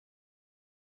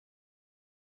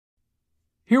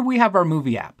Here we have our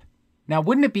movie app. Now,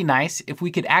 wouldn't it be nice if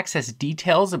we could access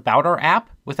details about our app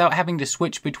without having to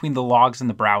switch between the logs in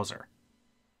the browser?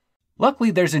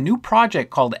 Luckily, there's a new project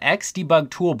called Debug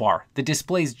Toolbar that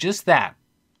displays just that,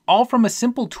 all from a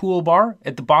simple toolbar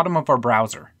at the bottom of our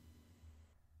browser.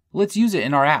 Let's use it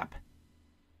in our app.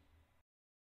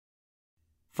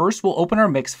 First, we'll open our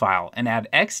mix file and add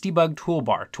Debug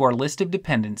Toolbar to our list of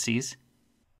dependencies,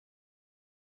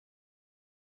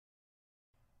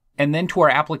 and then to our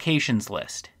applications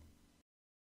list.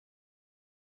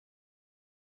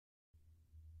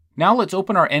 Now let's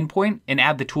open our endpoint and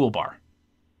add the toolbar.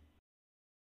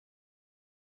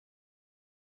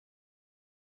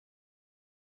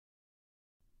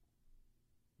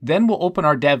 Then we'll open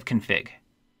our dev config.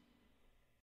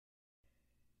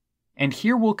 And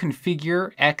here we'll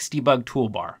configure Debug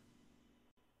Toolbar.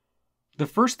 The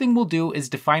first thing we'll do is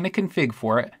define a config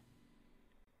for it,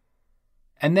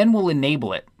 and then we'll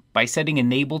enable it by setting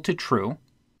enable to true.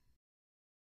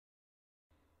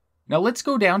 Now let's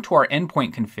go down to our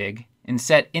endpoint config and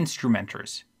set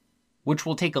instrumenters, which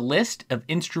will take a list of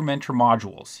instrumenter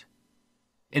modules.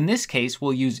 In this case,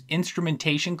 we'll use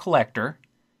instrumentation collector.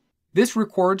 This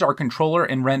records our controller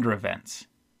and render events.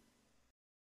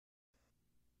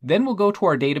 Then we'll go to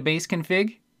our database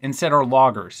config and set our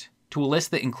loggers to a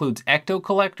list that includes ecto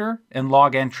collector and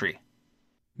log entry.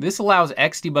 This allows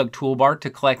Debug Toolbar to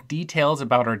collect details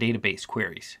about our database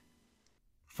queries.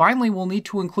 Finally, we'll need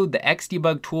to include the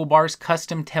Debug Toolbar's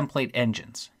custom template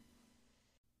engines.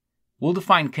 We'll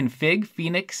define config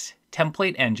Phoenix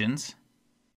template engines,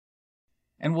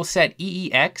 and we'll set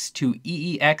EEX to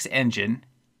EEX engine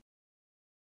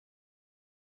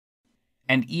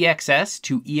and EXS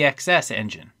to EXS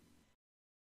engine.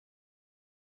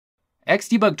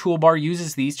 Debug Toolbar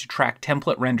uses these to track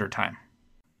template render time.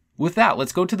 With that,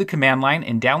 let's go to the command line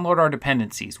and download our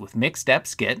dependencies with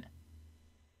mixdeps git.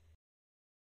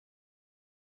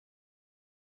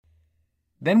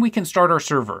 Then we can start our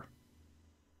server.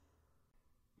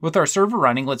 With our server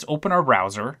running, let's open our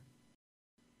browser.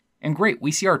 And great,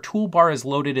 we see our toolbar is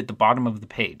loaded at the bottom of the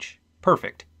page.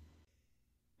 Perfect.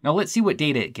 Now let's see what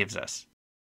data it gives us.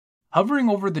 Hovering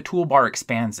over the toolbar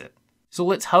expands it. So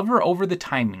let's hover over the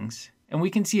timings, and we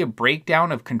can see a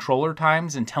breakdown of controller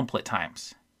times and template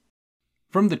times.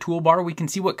 From the toolbar, we can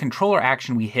see what controller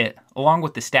action we hit, along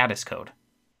with the status code.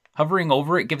 Hovering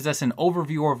over it gives us an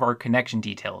overview of our connection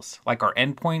details, like our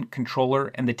endpoint,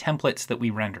 controller, and the templates that we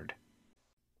rendered.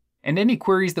 And any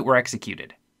queries that were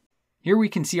executed. Here we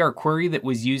can see our query that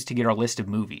was used to get our list of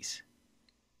movies.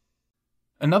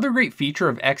 Another great feature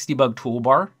of Debug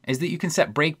Toolbar is that you can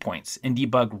set breakpoints and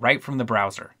debug right from the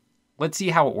browser. Let's see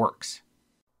how it works.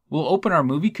 We'll open our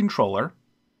movie controller.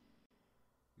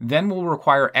 Then we'll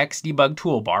require Debug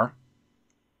Toolbar.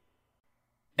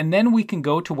 And then we can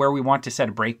go to where we want to set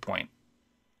a breakpoint.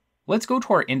 Let's go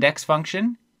to our index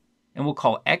function, and we'll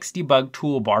call Debug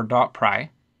Toolbar.pry.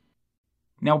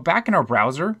 Now back in our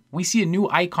browser, we see a new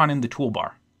icon in the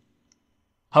toolbar.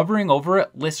 Hovering over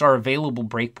it lists our available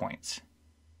breakpoints.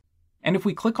 And if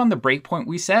we click on the breakpoint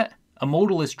we set, a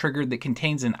modal is triggered that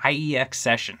contains an IEX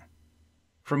session.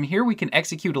 From here we can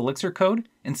execute Elixir code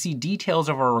and see details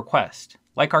of our request,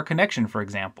 like our connection, for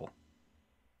example.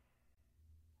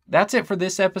 That's it for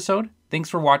this episode. Thanks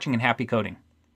for watching and happy coding.